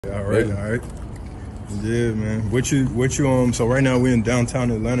All right. Yeah, man. What you so right now we in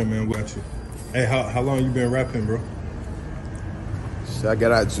downtown Atlanta, man. What got you? Hey, how long you been rapping, bro? Shit, I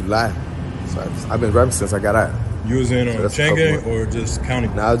got out July. So I've been rapping since I got out. You was in So that's a Chain couple Gang months. or just County?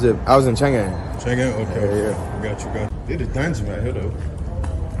 Nah, I was in Chain Gang. Chain Gang? Okay. Yeah. Got you. They the dungeon right here though.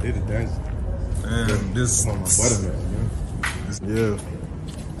 They the dungeon. Man, this I'm on my buttermilk, man. yeah.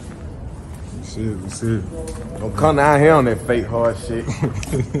 We see it. Don't come down here on that fake hard shit.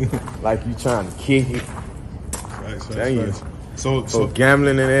 Like you trying to kick it. Facts. Dang you. So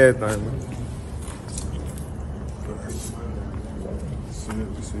Gambling and everything, man.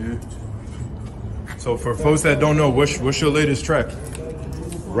 we see it. So for folks that don't know, what's your latest track?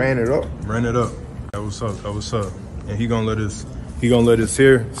 Ran it up. Ran it up. That was up. And he gonna let us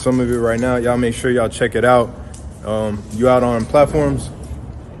hear some of it right now. Y'all make sure y'all check it out. You out on platforms?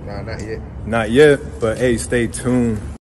 Nah, not yet. Not yet, but hey, stay tuned.